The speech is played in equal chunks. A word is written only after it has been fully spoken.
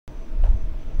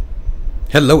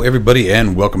Hello everybody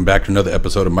and welcome back to another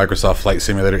episode of Microsoft Flight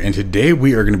Simulator, and today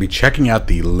we are going to be checking out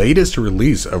the latest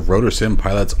release of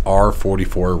RotorSimPilot's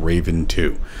R44 Ravent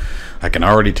II. I can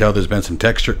already tell there's been some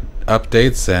texture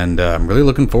updates, and I'm really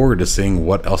looking forward to seeing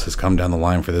what else has come down the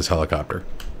line for this helicopter.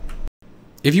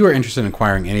 If you are interested in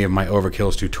acquiring any of my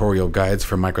Overkill's tutorial guides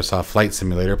for Microsoft Flight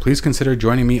Simulator, please consider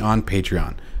joining me on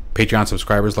Patreon. Patreon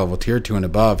subscribers level tier 2 and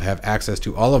above have access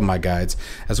to all of my guides,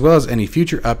 as well as any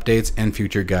future updates and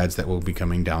future guides that will be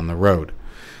coming down the road.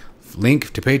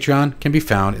 Link to Patreon can be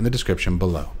found in the description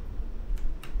below.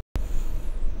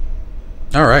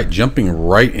 Alright, jumping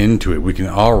right into it, we can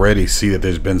already see that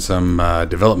there's been some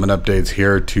development updates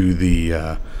here to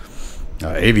the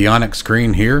Avionics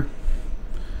Screen here.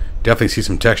 Definitely see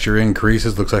some texture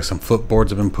increases. Looks like some footboards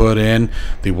have been put in.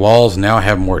 The walls now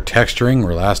have more texturing,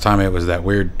 where last time it was that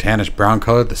weird tannish brown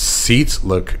color. The seats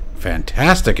look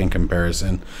fantastic in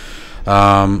comparison.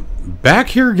 Back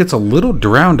here gets a little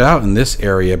drowned out in this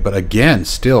area, but again,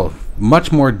 still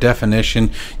much more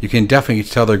definition. You can definitely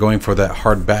tell they're going for that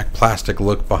hard back plastic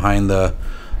look behind the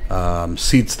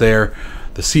seats there.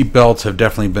 The seat belts have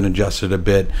definitely been adjusted a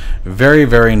bit. Very,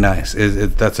 very nice. This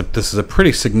is a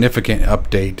pretty significant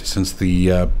update since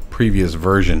the previous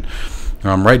version.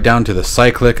 Right down to the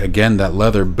cyclic. Again, that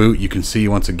leather boot, you can see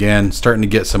once again starting to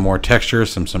get some more texture,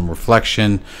 some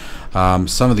reflection.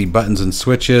 Some of the buttons and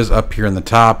switches up here in the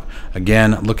top,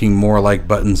 again, looking more like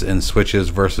buttons and switches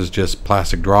versus just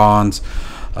plastic draw-ons.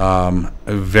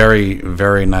 Very,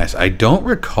 very nice. I don't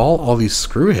recall all these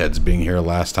screw heads being here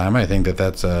last time. I think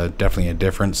that's definitely a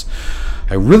difference.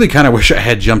 I really kind of wish I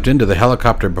had jumped into the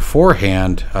helicopter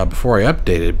beforehand, before I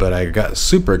updated, but I got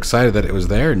super excited that it was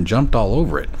there and jumped all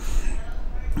over it.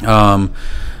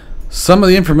 Some of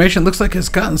the information looks like it's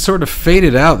gotten sort of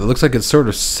faded out. It looks like it's sort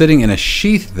of sitting in a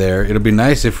sheath there. It'll be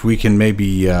nice if we can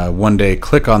maybe one day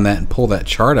click on that and pull that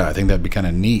chart out. I think that'd be kind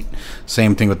of neat.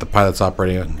 Same thing with the pilot's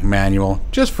operating manual,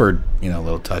 just for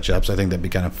little touch-ups. I think that'd be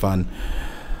kind of fun.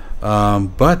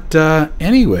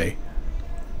 Anyway,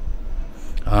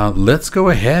 let's go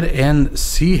ahead and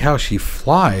see how she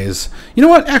flies. You know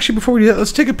what? Actually, before we do that,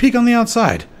 let's take a peek on the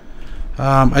outside.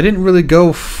 I didn't really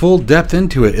go full depth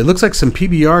into it. It looks like some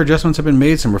PBR adjustments have been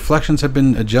made, some reflections have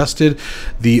been adjusted.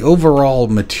 The overall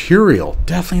material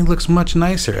definitely looks much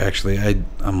nicer, actually.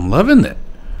 I'm loving it.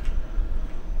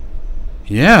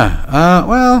 Yeah,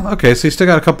 well, okay, so you still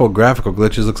got a couple of graphical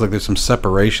glitches. Looks like there's some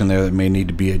separation there that may need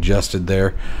to be adjusted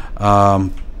there. I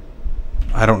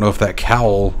don't know if that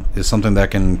cowl is something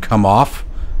that can come off.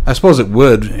 I suppose it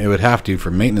would have to for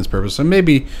maintenance purposes. So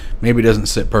maybe it doesn't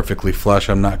sit perfectly flush.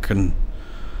 I'm not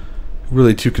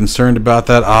really too concerned about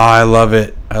that. I love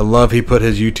it. I love he put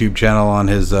his YouTube channel on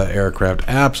his aircraft.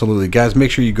 Absolutely. Guys,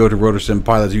 make sure you go to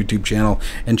RotorSimPilot's YouTube channel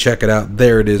and check it out.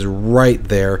 There it is right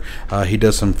there. He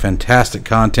does some fantastic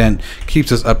content,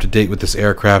 keeps us up to date with this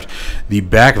aircraft. The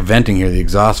back venting here, the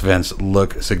exhaust vents,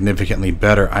 look significantly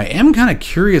better. I am kind of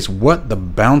curious what the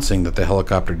bouncing that the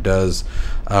helicopter does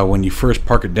when you first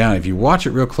park it down. If you watch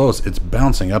it real close, it's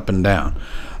bouncing up and down.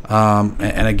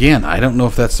 And again, I don't know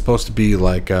if that's supposed to be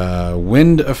like a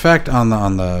wind effect on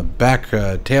the back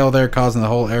tail there, causing the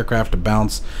whole aircraft to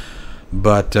bounce,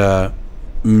 but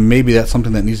maybe that's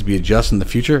something that needs to be adjusted in the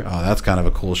future. Oh, that's kind of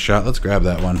a cool shot. Let's grab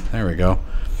that one. There we go.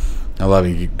 I love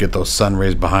it. You get those sun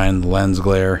rays behind the lens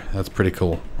glare. That's pretty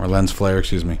cool. Or lens flare,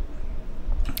 excuse me.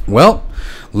 Well,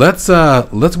 let's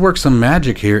work some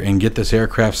magic here and get this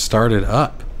aircraft started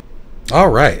up.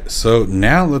 Alright, so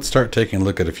now let's start taking a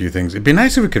look at a few things. It'd be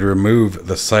nice if we could remove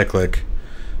the cyclic.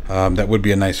 That would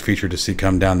be a nice feature to see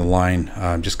come down the line,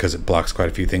 just because it blocks quite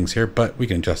a few things here, but we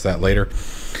can adjust that later.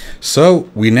 So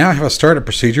we now have a startup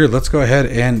procedure. Let's go ahead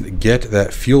and get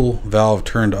that fuel valve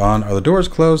turned on. Are the doors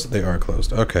closed? They are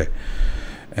closed. Okay.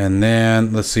 And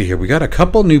then let's see here. We got a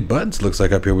couple new buttons, looks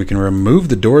like, up here. We can remove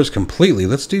the doors completely.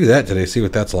 Let's do that today, see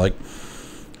what that's like.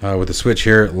 With the switch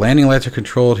here, landing lights are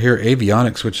controlled here,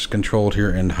 avionics switch is controlled here,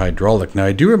 and hydraulic. Now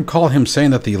I do recall him saying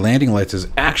that the landing lights is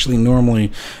actually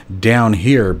normally down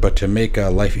here, but to make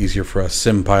life easier for us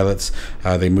sim pilots,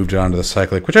 they moved it onto the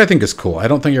cyclic, which I think is cool. I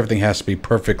don't think everything has to be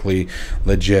perfectly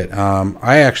legit.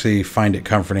 I actually find it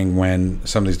comforting when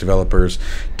some of these developers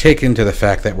take into the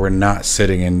fact that we're not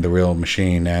sitting in the real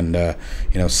machine, and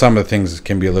some of the things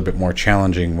can be a little bit more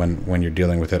challenging when you're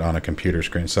dealing with it on a computer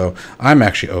screen. So I'm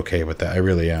actually okay with that. I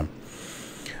really am.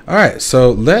 Alright, so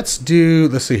let's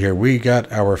see here. We got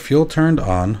our fuel turned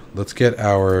on. Let's get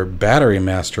our battery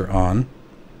master on.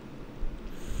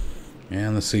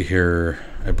 And let's see here.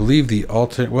 I believe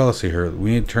let's see here.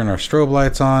 We need to turn our strobe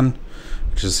lights on,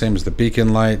 which is the same as the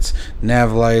beacon lights.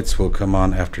 Nav lights will come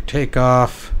on after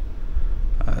takeoff.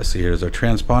 Let's see here. Does our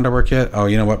transponder work yet? Oh,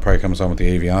 you know what? Probably comes on with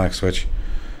the avionics switch.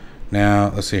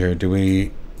 Now, let's see here. Do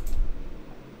we...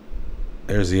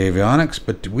 There's the avionics,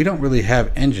 but we don't really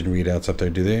have engine readouts up there,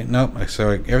 do they? Nope. So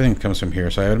everything comes from here.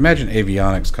 So I would imagine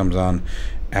avionics comes on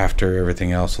after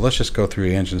everything else. So let's just go through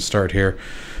the engine start here.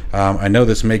 I know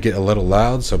this may get a little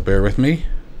loud, so bear with me.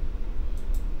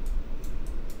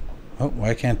 Oh,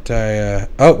 why can't I...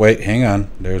 Oh, wait, hang on.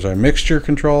 There's our mixture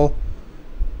control.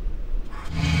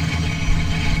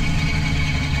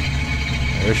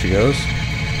 There she goes.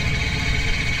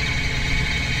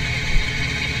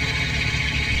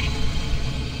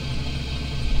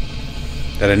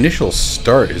 That initial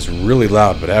start is really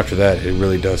loud, but after that it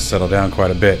really does settle down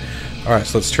quite a bit. Alright,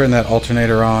 so let's turn that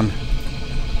alternator on.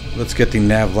 Let's get the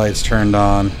nav lights turned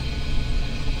on.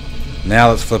 Now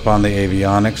let's flip on the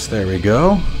avionics. There we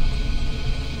go.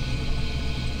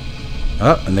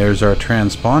 Oh, and there's our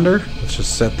transponder. Let's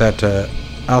just set that to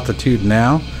altitude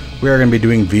now. We are going to be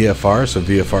doing VFR, so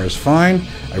VFR is fine.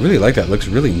 I really like that. It looks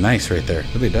really nice right there.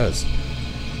 It really does.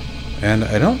 And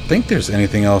I don't think there's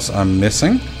anything else I'm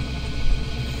missing.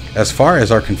 As far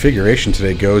as our configuration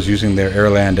today goes, using their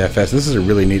Airland FS, this is a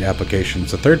really neat application.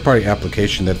 It's a third-party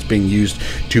application that's being used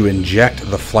to inject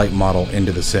the flight model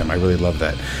into the sim. I really love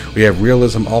that. We have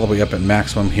realism all the way up at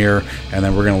maximum here, and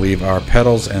then we're going to leave our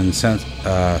pedals and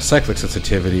cyclic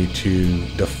sensitivity to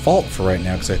default for right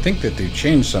now, because I think that they've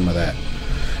changed some of that.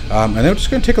 And then we're just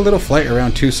going to take a little flight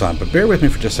around Tucson, but bear with me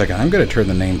for just a second. I'm going to turn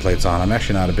the nameplates on. I'm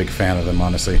actually not a big fan of them,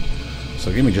 honestly. So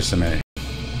give me just a minute.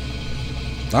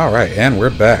 Alright, and we're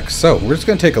back. So, we're just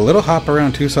going to take a little hop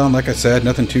around Tucson, like I said,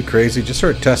 nothing too crazy. Just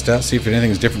sort of test out, see if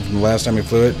anything's different from the last time we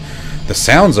flew it. The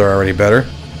sounds are already better.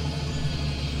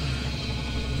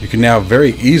 You can now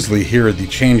very easily hear the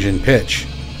change in pitch.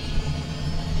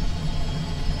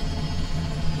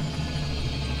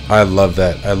 I love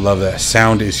that. I love that.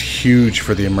 Sound is huge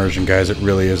for the immersion, guys. It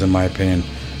really is, in my opinion.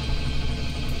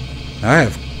 Now, I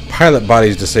have pilot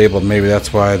bodies disabled. Maybe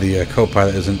that's why the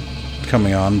co-pilot isn't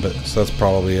coming on, but so that's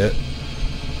probably it.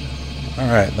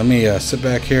 Alright, let me sit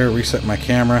back here, reset my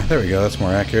camera. There we go, that's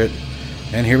more accurate.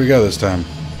 And here we go this time.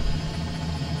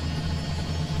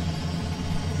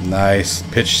 Nice.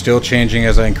 Pitch still changing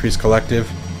as I increase collective.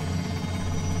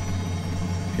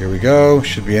 Here we go.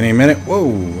 Should be any minute.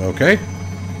 Whoa, okay.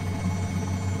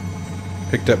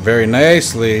 Picked up very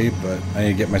nicely, but I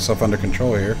need to get myself under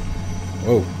control here.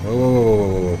 Whoa, whoa, whoa, whoa, whoa,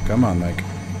 whoa, whoa. Come on, Mike.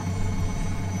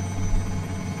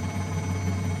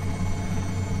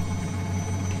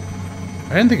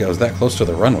 I didn't think I was that close to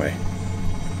the runway.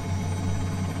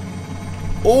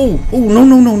 Oh, oh, no,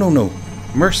 no, no, no, no.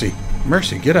 Mercy,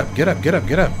 mercy, get up, get up, get up,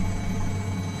 get up.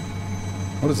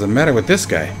 What is the matter with this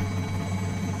guy?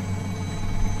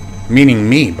 Meaning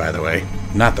me, by the way,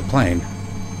 not the plane.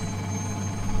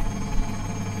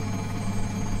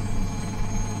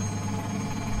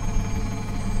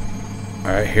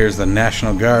 Alright, here's the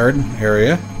National Guard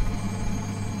area.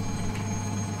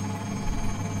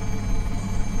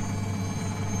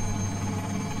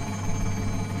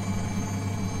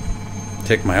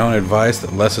 Take my own advice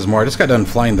that less is more. I just got done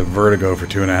flying the Vertigo for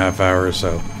 2.5 hours,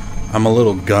 so I'm a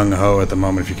little gung-ho at the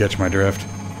moment, if you catch my drift.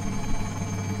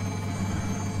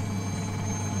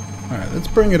 Alright, let's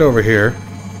bring it over here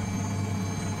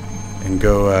and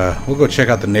go, we'll go check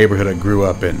out the neighborhood I grew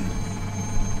up in.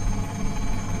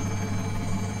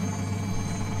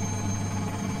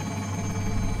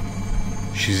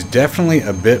 She's definitely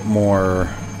a bit more,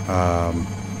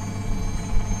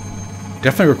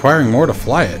 definitely requiring more to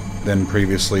fly it than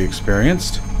previously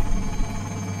experienced,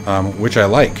 which I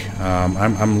like.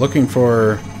 I'm looking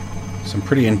for some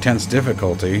pretty intense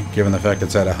difficulty, given the fact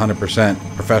it's at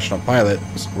 100% professional pilot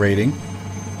rating.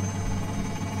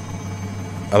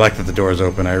 I like that the door is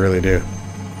open, I really do.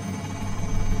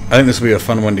 I think this will be a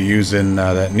fun one to use in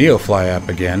that NeoFly app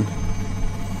again.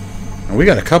 And we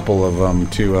got a couple of them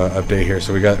to update here,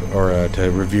 so we got, or to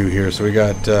review here. So we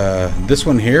got this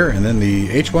one here, and then the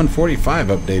H145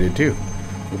 updated too.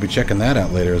 We'll be checking that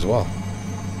out later as well.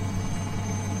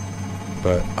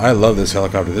 But I love this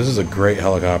helicopter. This is a great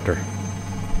helicopter.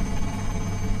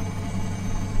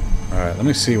 Alright, let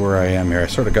me see where I am here. I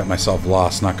sort of got myself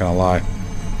lost, not gonna lie.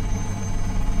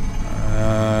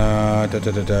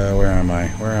 Where am I?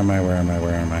 Where am I? Where am I?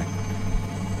 Where am I?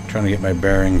 I'm trying to get my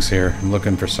bearings here. I'm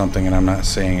looking for something and I'm not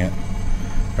seeing it.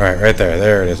 Alright, right there.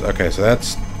 There it is. Okay, so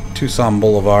that's Tucson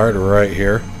Boulevard right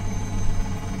here.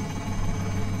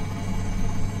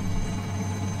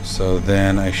 So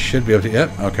then I should be able to...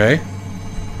 Yep, okay.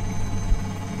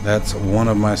 That's one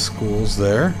of my schools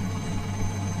there.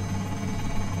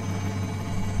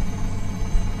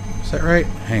 Is that right?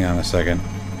 Hang on a second.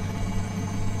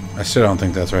 I still don't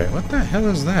think that's right. What the hell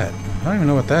is that? I don't even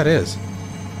know what that is.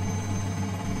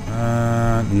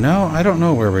 No, I don't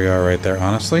know where we are right there,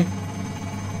 honestly.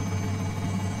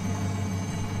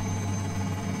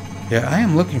 Yeah, I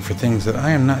am looking for things that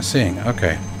I am not seeing.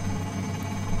 Okay.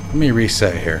 Let me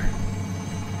reset here.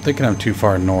 I'm thinking I'm too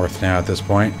far north now at this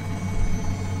point.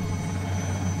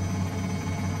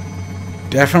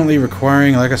 Definitely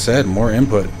requiring, like I said, more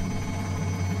input.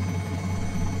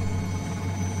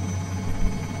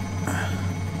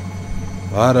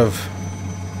 A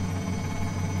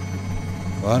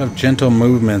lot of gentle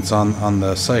movements on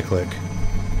the cyclic.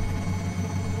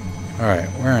 Alright,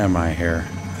 where am I here?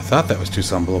 I thought that was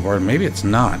Tucson Boulevard. Maybe it's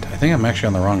not. I think I'm actually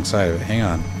on the wrong side of it. Hang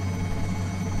on.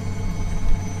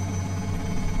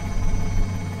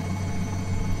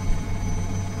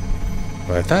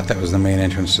 But I thought that was the main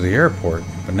entrance to the airport.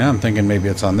 But now I'm thinking maybe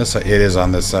it's on this side. It is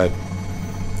on this side.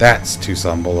 That's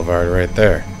Tucson Boulevard right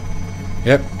there.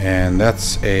 Yep, and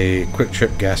that's a Quick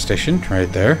Trip gas station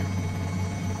right there.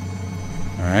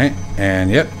 Alright, and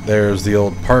yep, there's the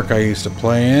old park I used to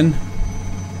play in.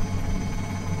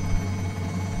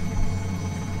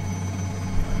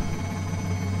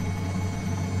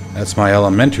 That's my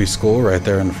elementary school right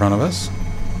there in front of us.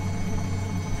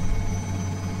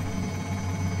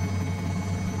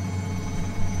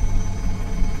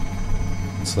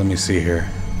 So let me see here.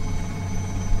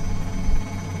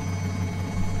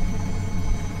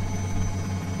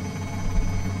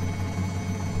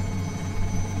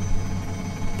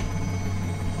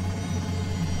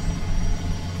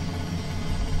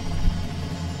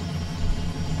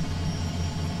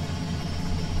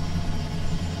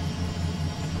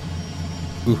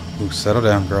 Ooh, settle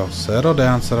down, girl. Settle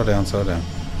down, settle down, settle down.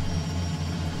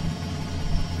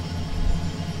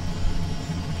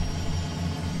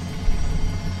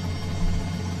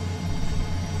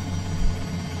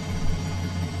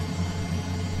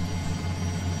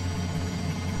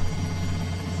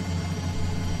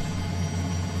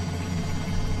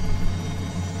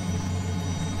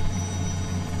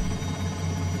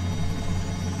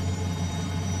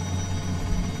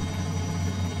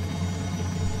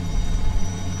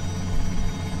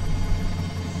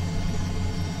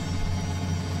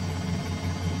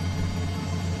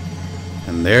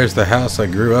 And there's the house I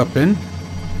grew up in.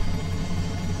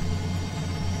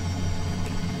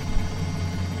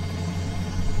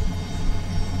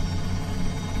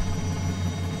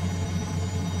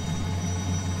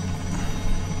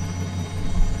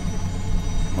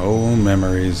 Oh,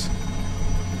 memories.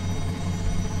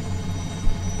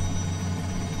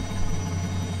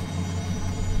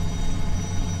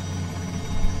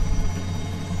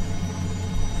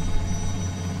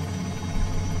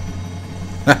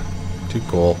 Too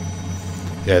cool.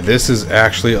 Yeah, this is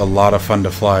actually a lot of fun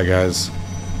to fly, guys.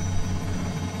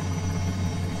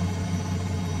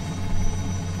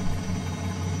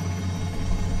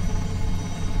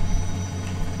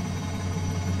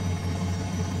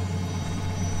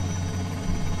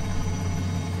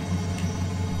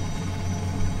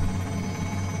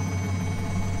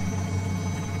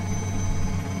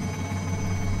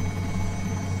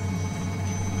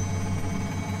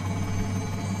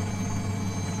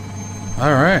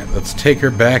 Alright, let's take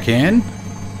her back in.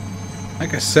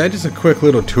 Like I said, just a quick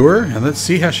little tour, and let's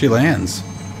see how she lands.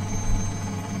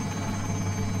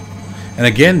 And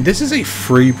again, this is a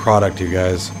free product, you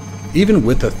guys. Even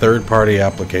with the third-party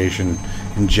application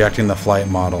injecting the flight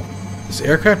model, this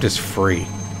aircraft is free.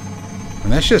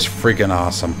 And that's just freaking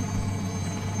awesome.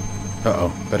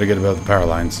 Uh-oh, better get above the power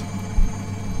lines.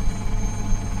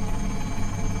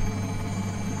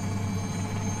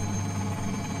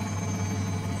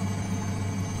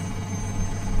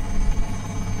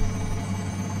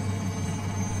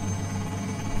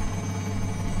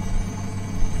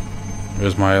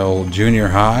 There's my old junior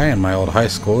high and my old high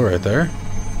school right there.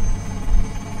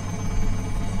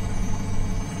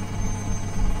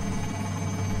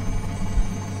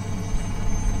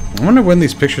 I wonder when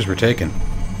these pictures were taken.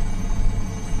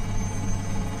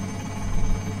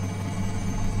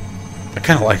 I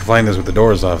kind of like flying this with the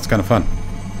doors off. It's kind of fun.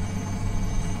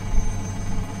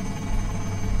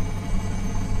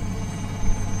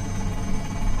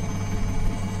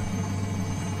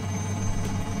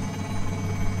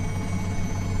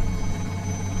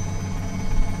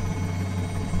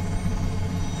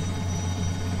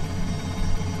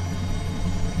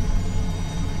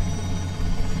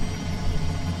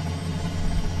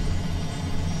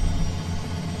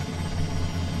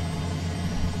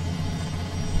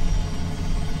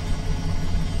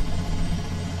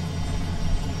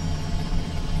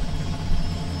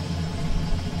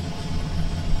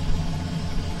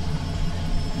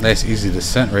 Nice easy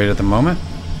descent rate at the moment.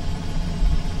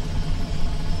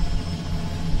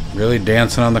 Really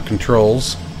dancing on the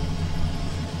controls.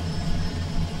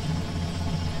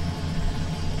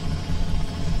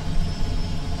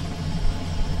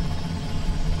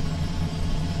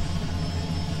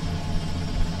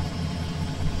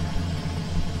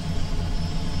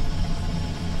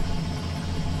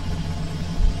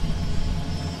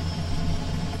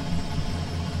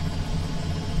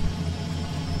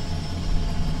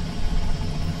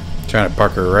 Trying to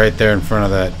park her right there in front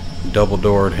of that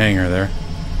double-doored hangar there.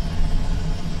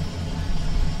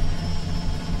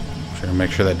 Trying to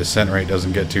make sure that descent rate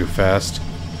doesn't get too fast.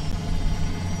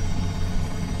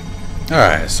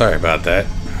 Alright, sorry about that.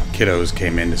 Kiddos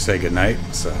came in to say goodnight,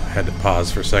 so I had to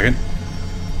pause for a second.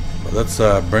 But let's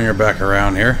bring her back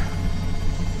around here.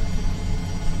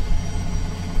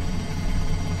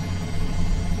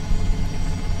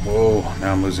 Whoa,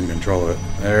 now I'm losing control of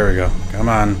it. There we go. Come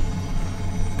on.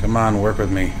 Come on, work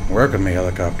with me. Work with me,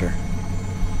 helicopter.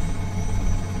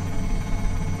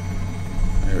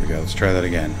 There we go. Let's try that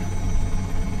again.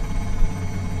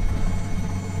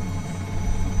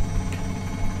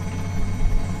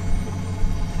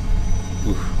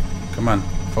 Oof. Come on.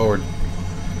 Forward.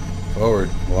 Forward.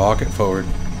 Walk it forward.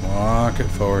 Walk it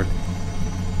forward.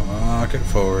 Walk it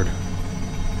forward.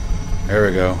 There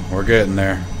we go. We're getting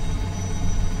there.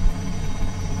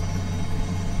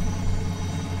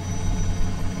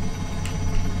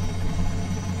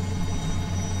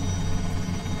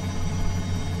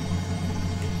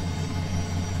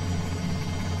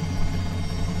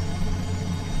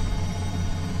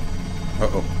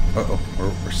 Uh-oh, uh-oh,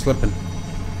 we're slipping.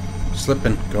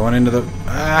 Slipping, going into the...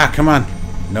 Ah, come on.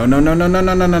 No, no, no, no, no,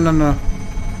 no, no, no, no, no.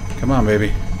 Come on,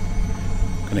 baby.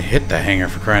 I'm gonna hit the hangar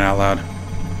for crying out loud.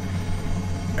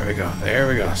 There we go, there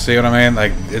we go. See what I mean?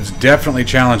 Like, it's definitely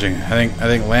challenging. I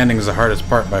think landing is the hardest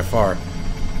part by far.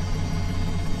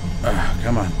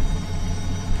 Come on.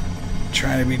 I'm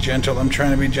trying to be gentle, I'm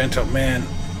trying to be gentle, man.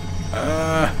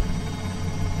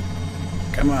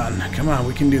 Come on,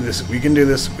 we can do this, we can do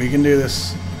this, we can do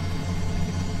this.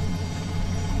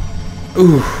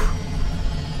 Ooh.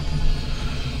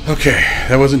 Okay,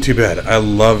 that wasn't too bad. I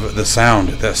love the sound.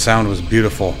 That sound was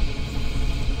beautiful.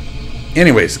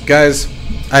 Anyways, guys,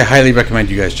 I highly recommend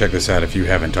you guys check this out if you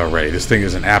haven't already. This thing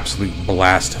is an absolute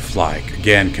blast to fly.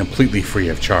 Again, completely free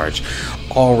of charge.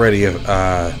 Already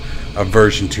a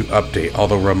version 2 update.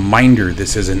 Although, reminder,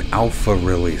 this is an alpha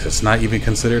release. It's not even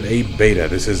considered a beta.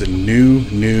 This is a new.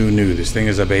 This thing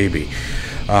is a baby.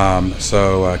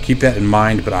 So keep that in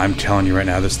mind, but I'm telling you right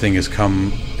now, this thing it's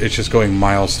just going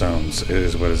milestones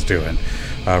is what it's doing.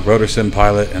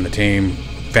 RotorSimPilot and the team,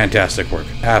 fantastic work.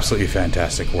 Absolutely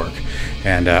fantastic work.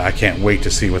 And I can't wait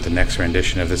to see what the next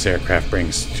rendition of this aircraft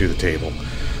brings to the table.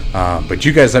 But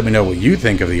you guys let me know what you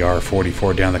think of the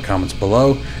R44 down in the comments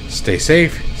below. Stay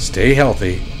safe, stay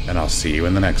healthy, and I'll see you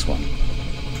in the next one.